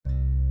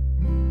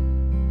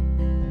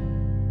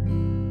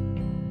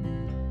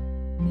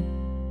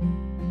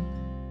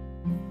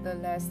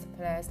last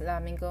place,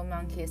 Flamingo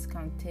monkeys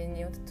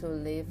continued to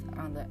live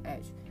on the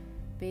edge,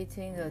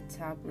 beating the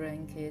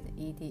top-ranked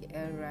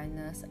EDL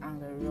Rhinos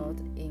on the road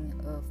in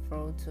a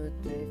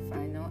 4-3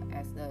 final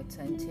at the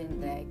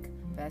Chengqing Lake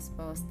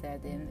Baseball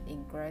Stadium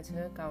in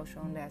Greater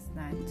Kaohsiung last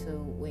night to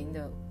win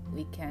the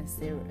weekend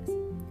series.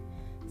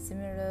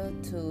 Similar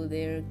to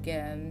their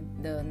game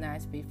the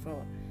night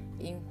before,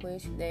 in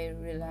which they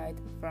relied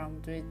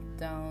from 3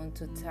 down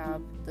to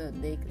top the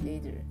league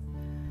leader,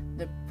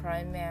 the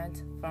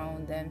Primates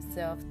found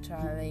themselves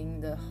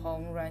trailing the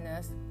home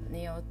runners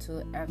near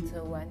to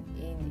after 1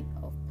 inning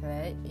of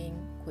play in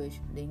which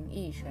Lin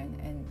Yixuan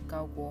and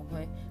Gao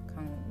Guohui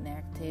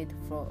connected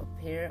for a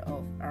pair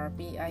of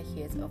RBI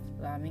hits of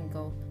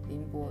Flamingo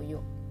Lin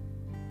Boyou.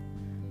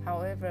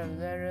 However,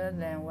 rather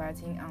than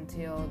waiting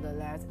until the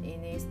last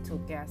innings to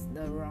get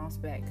the runs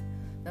back,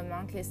 the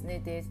Monkeys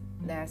needed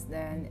less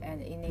than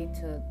an inning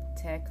to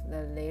take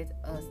the lead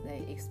as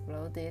they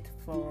exploded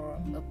for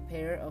a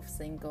pair of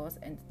singles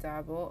and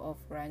double of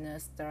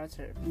Rhinos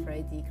starter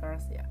Freddy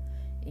Garcia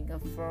in a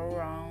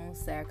 4-run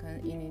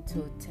second inning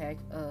to take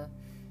a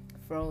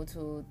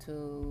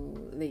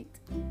 4-2 lead.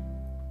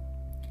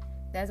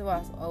 That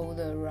was all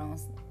the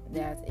runs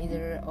that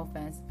either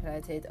offense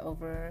played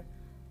over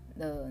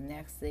the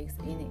next 6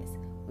 innings,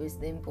 with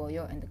Lin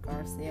Boyou and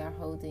Garcia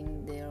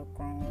holding their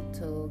ground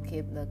to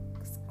keep the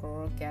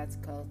score gets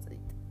closed.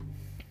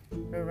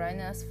 The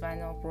Rhinos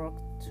finally broke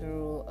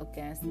through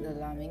against the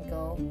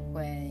Flamingo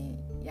when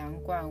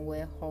Yang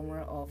Guanwei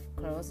homer off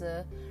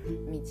closer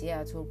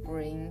Mijia to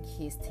bring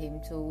his team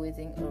to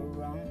within a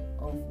run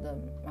of the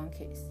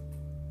Monkeys.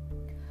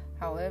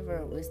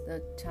 However, with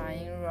the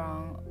tying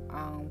run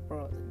on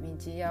board,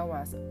 Mijia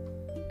was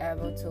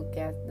able to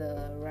get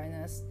the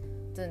Rhinos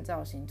Zheng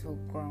Zhaoxing to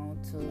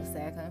ground to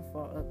second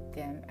for a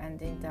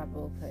game-ending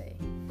double play.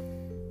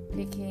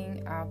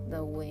 Picking up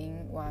the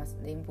win was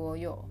Lin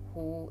Boyou,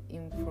 who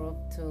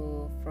improved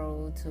to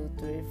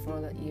 4-3 for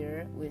the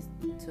year with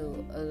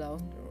 2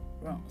 allowed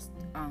runs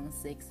on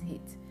 6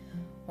 hits,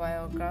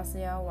 while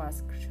Garcia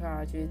was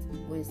charged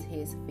with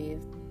his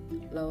 5th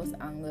loss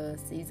on the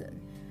season.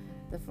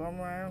 The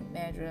former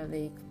Major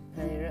League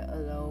player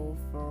allowed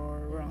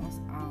 4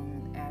 runs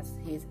on as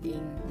his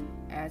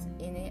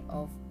inning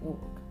of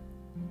work.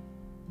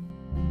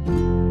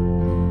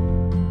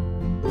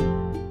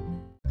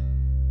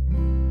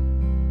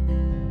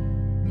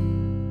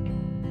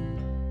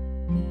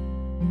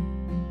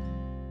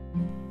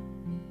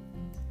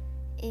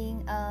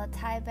 In a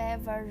Taipei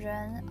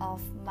version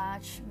of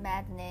March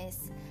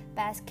Madness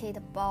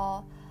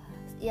basketball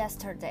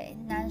yesterday,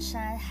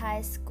 Nanshan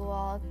High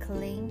School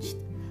clinched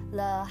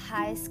the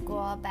high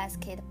school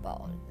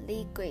basketball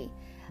league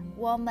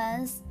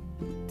women's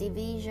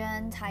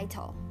division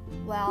title,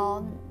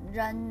 while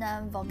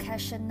Rennan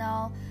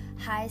Vocational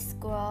High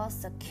School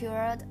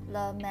secured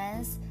the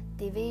men's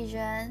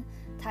division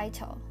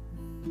title.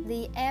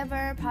 The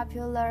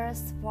ever-popular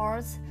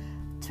sports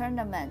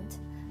tournament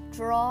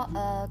drew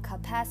a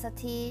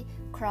capacity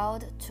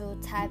crowd to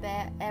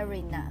Taipei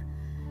Arena.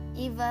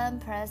 Even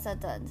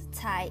President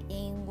Tsai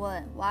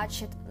Ing-wen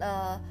watched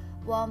the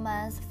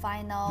women's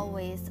final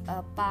with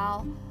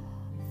about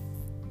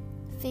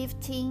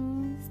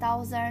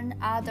 15,000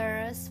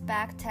 other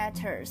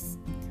spectators.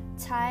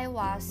 Tsai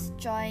was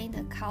joined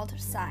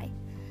courtside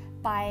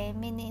by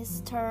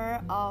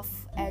Minister of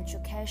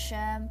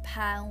Education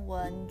Pan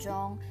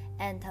Wen-zhong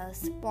and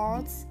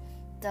Sports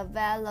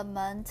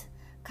Development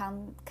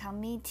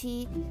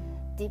Committee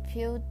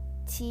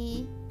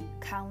Deputy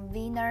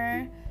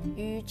Convener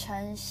Yu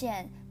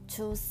Chengxian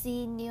to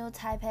see New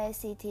Taipei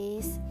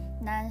City's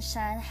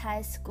Nanshan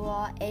High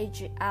School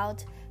edge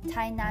out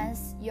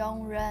Tainan's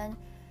Yongren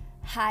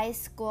High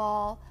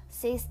School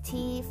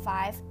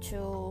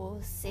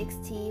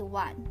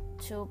 65-61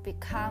 to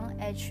become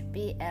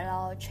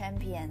HBL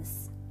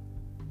champions.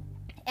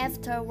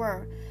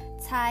 Afterward,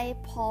 Tsai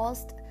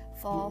posed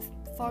for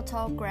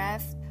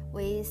photographs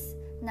with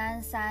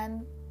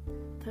Nanshan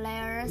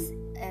players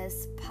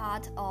as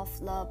part of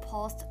the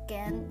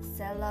post-game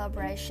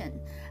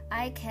celebration.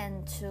 I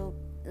came to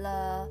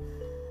the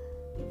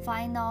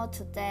final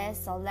today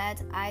so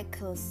that I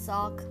could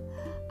soak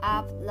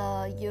up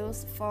the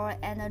youthful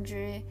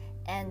energy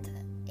and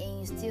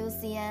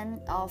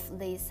enthusiasm of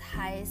these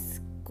high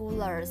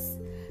schoolers,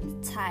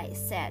 Tsai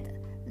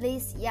said.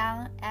 These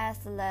young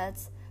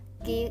athletes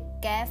gave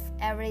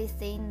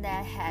everything they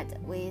had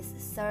with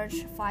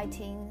such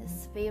fighting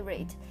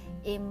spirit.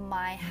 In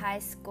my high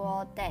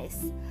school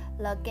days,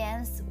 the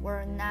games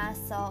were not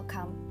so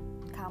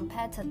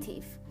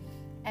competitive.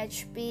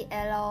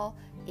 HBL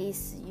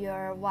is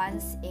your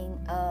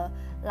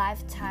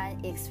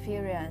once-in-a-lifetime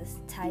experience,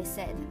 Tsai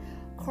said,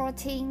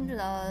 quoting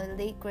the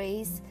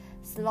league's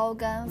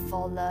slogan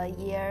for the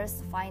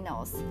year's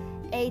finals,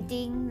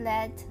 adding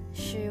that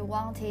she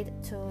wanted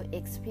to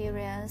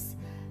experience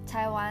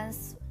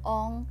Taiwan's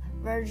own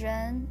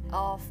version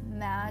of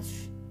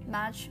March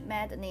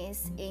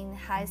Madness in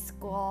high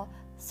school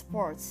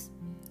sports.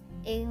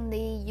 In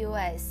the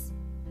U.S.,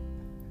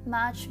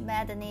 March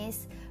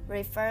Madness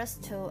refers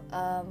to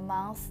a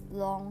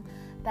month-long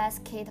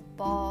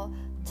basketball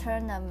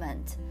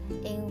tournament,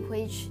 in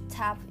which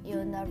top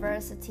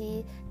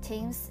university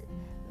teams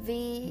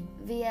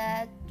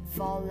vied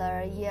for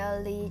the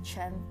yearly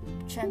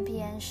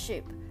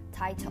championship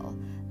title.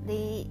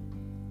 The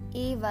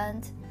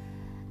event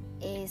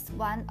is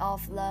one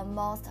of the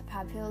most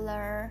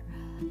popular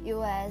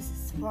U.S.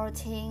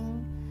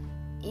 sporting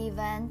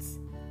events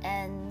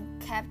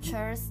and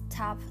captures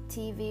top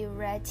TV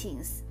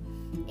ratings.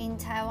 In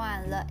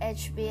Taiwan, the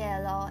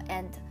HBL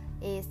and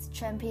its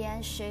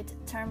championship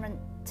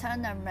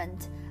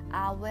tournament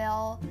are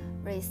well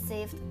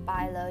received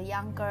by the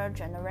younger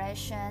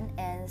generation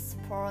and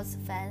sports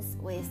fans,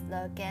 with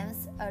the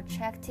games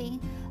attracting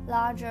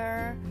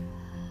larger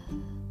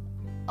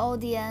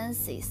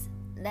audiences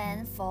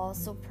than for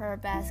Super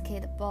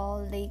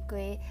Basketball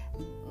League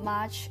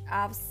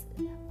match-ups,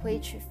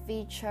 which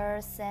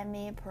feature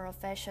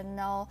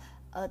semi-professional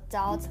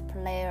adult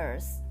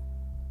players.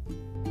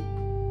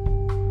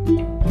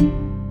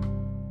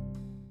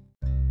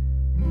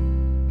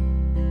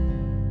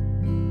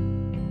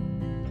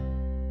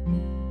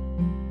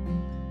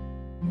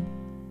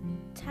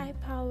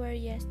 Taipower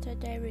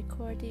yesterday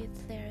recorded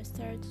their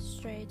third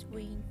straight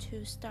win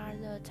to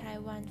start the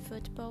Taiwan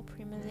Football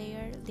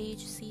Premier League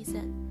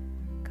season,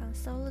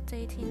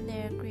 consolidating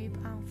their grip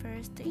on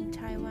first in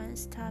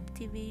Taiwan's top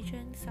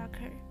division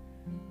soccer,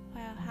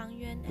 while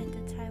Hangyuan and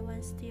the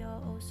Taiwan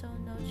Steel also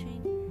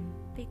notching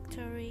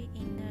victory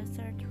in the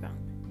third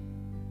round.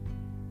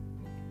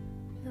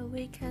 The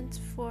weekend's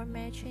four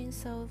matches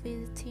saw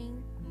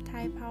visiting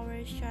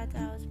Taipower shut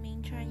out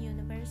Minchuan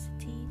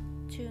University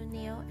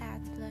 2-0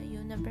 at the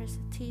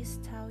university's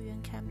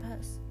Taoyuan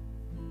campus,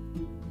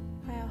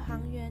 while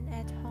Hangyuan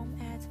at home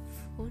at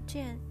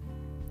Fujian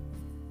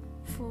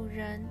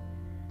Furen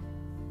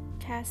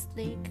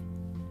Catholic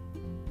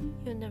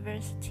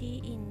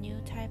University in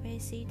New Taipei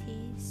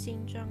City,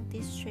 Xinjiang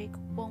District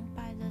won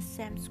by the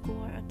same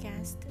score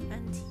against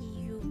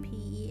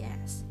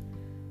NTUPES.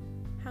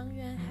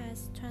 Hangyuan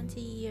has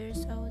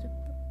 20-year-old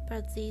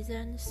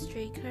Brazilian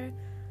striker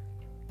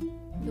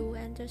Lu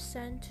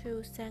Anderson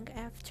to thank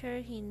after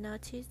he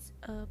noticed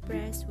a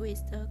brace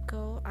with a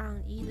goal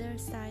on either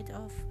side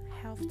of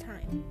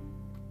halftime.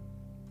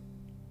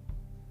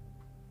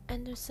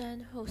 Anderson,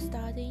 who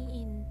studied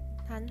in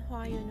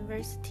Nanhua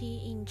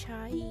University in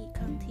Chiayi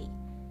County,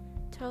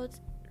 told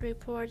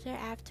reporter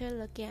after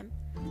the game,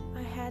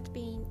 "I had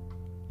been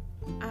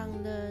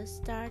on the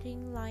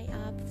starting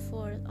lineup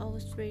for all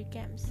three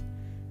games,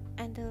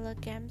 and the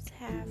games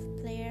have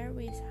players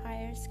with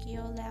higher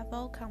skill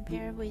level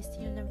compared with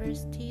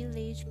university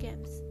league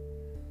games.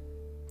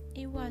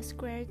 It was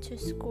great to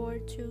score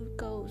 2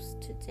 goals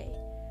today,"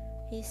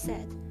 he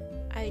said.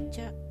 I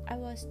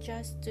was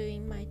just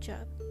doing my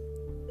job.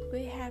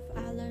 We have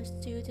other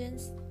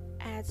students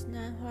at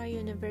Nanhua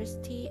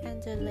University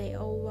and they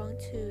all want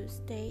to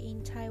stay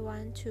in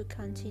Taiwan to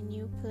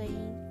continue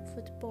playing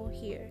football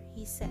here,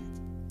 he said.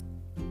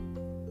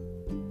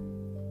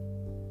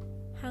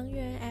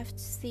 Hangyuan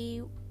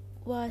FC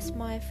was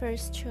my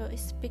first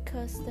choice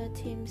because the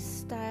team's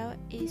style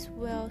is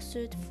well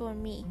suited for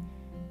me,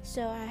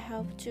 so I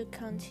hope to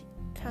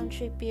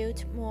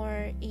contribute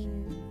more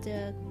in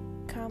the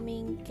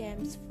coming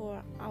games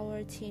for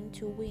our team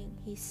to win,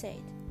 he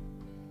said.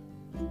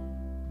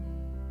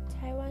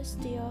 Taiwan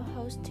Steel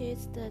hosted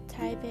the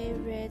Taipei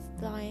Red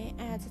Lion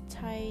at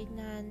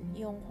Tainan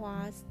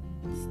Yonghua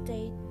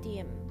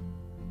Stadium,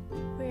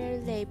 where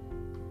they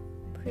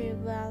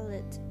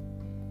prevailed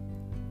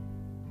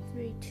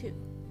 3-2.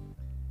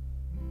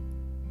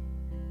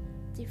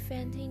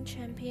 Defending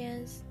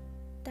champions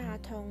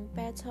Datong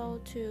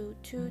battled to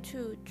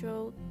 2-2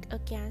 draw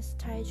against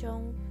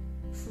Taichung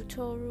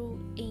Futoru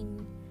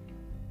in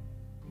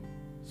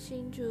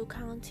Hsinchu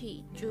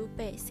County,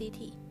 Zhubei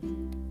City.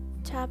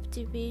 Top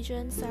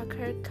Division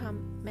soccer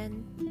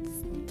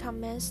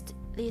commenced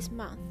this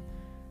month,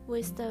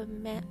 with the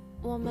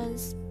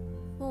Women's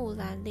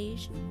Mulan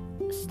League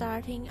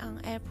starting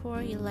on April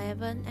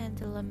 11 and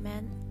the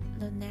men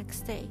the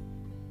next day.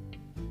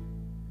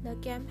 The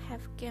game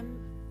have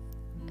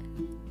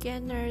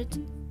garnered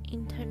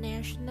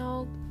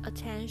international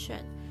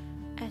attention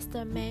as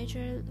the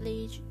major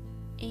leagues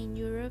in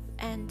Europe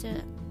and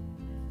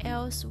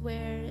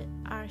elsewhere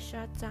are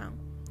shut down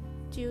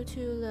due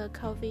to the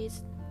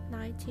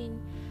COVID-19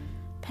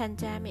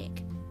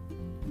 pandemic.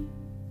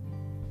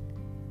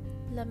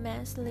 The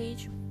men's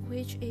league,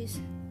 which is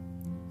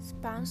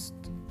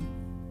sponsored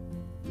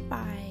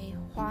by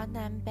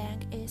Huanan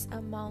Bank, is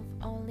among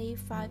only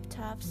 5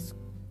 top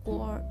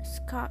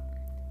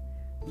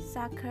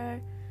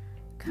soccer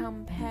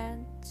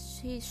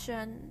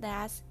competitions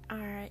that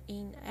are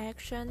in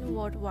action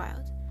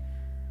worldwide,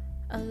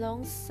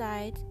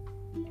 alongside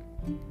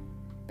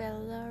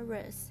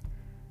Belarus,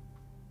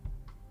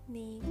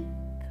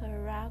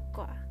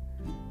 Nicaragua,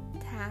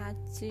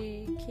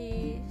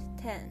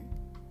 Tajikistan,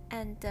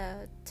 and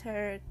the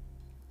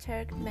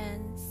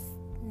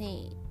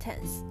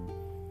Turkmenistans.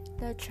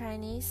 The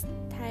Chinese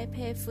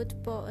Taipei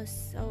Football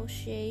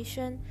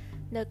Association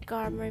the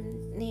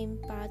governing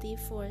body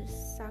for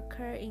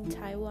soccer in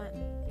Taiwan,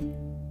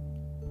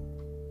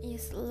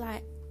 is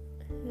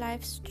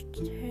live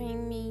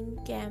streaming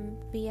game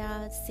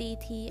via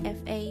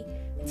CTFA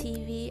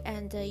TV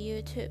and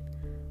YouTube,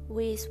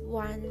 with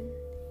one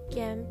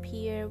game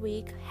per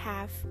week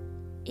have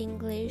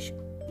English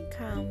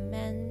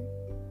commentary.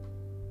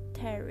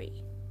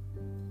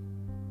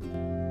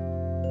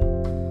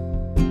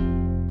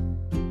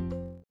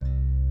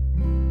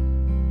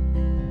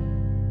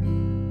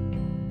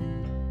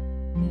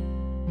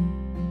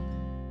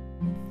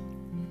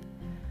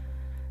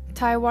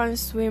 Taiwan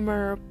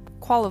swimmer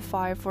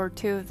qualify for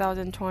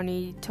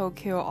 2020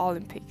 Tokyo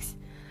Olympics.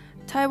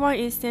 Taiwan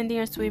is sending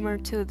a swimmer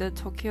to the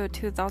Tokyo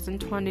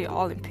 2020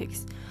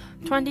 Olympics.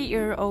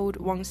 20-year-old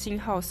Wang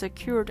Xinghao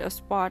secured a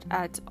spot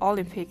at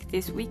Olympics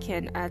this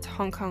weekend at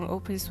Hong Kong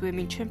Open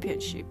Swimming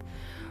Championship.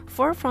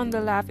 Fourth from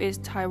the left is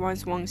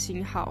Taiwan's Wang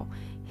Xinghao.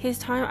 His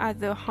time at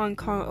the Hong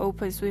Kong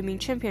Open Swimming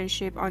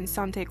Championship on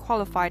Sunday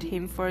qualified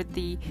him for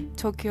the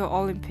Tokyo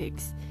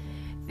Olympics.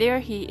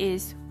 There he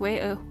is, way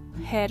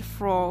ahead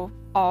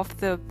of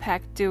the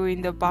pack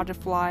during the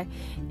butterfly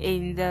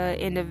in the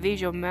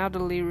individual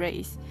medley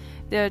race.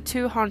 The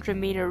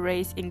 200-meter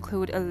race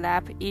include a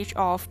lap each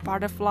of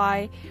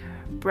butterfly,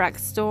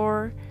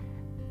 breaststroke,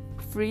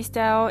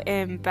 freestyle,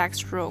 and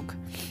backstroke.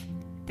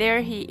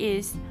 There he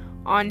is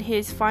on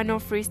his final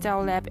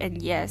freestyle lap,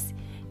 and yes,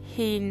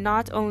 he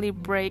not only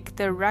breaks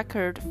the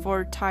record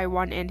for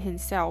Taiwan and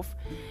himself,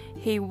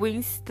 he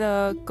wins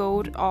the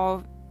gold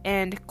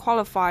and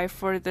qualify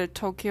for the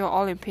Tokyo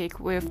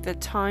Olympic with the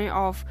time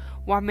of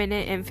 1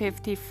 minute and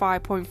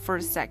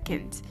 55.4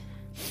 seconds.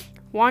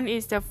 Wang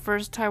is the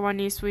first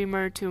Taiwanese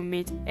swimmer to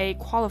meet a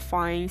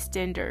qualifying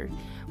standard,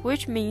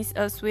 which means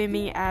a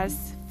swimming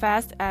as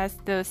fast as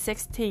the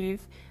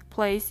 16th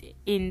place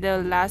in the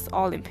last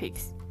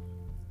Olympics.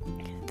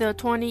 The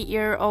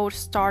 20-year-old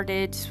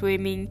started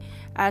swimming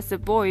as a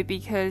boy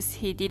because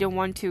he didn't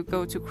want to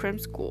go to cram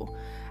school.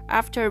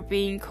 After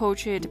being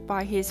coached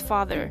by his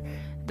father,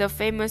 the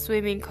famous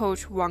swimming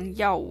coach Wang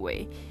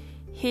Yaowei,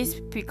 he's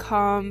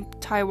become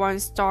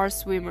Taiwan's star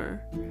swimmer.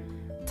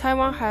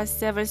 Taiwan has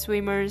 7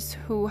 swimmers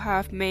who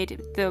have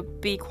made the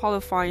B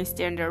qualifying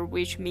standard,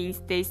 which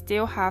means they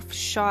still have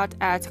shot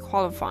at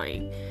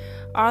qualifying.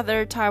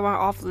 Other Taiwan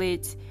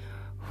athletes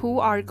who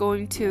are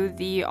going to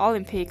the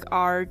Olympic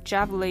are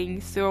javelin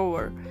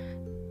thrower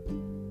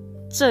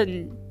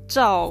Zheng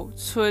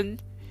Zhaochun,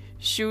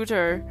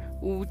 shooter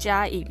Wu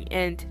Jiaying,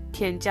 and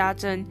Tian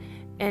Jiazhen,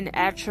 and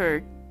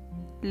actor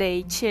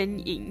Lei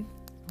Qianying.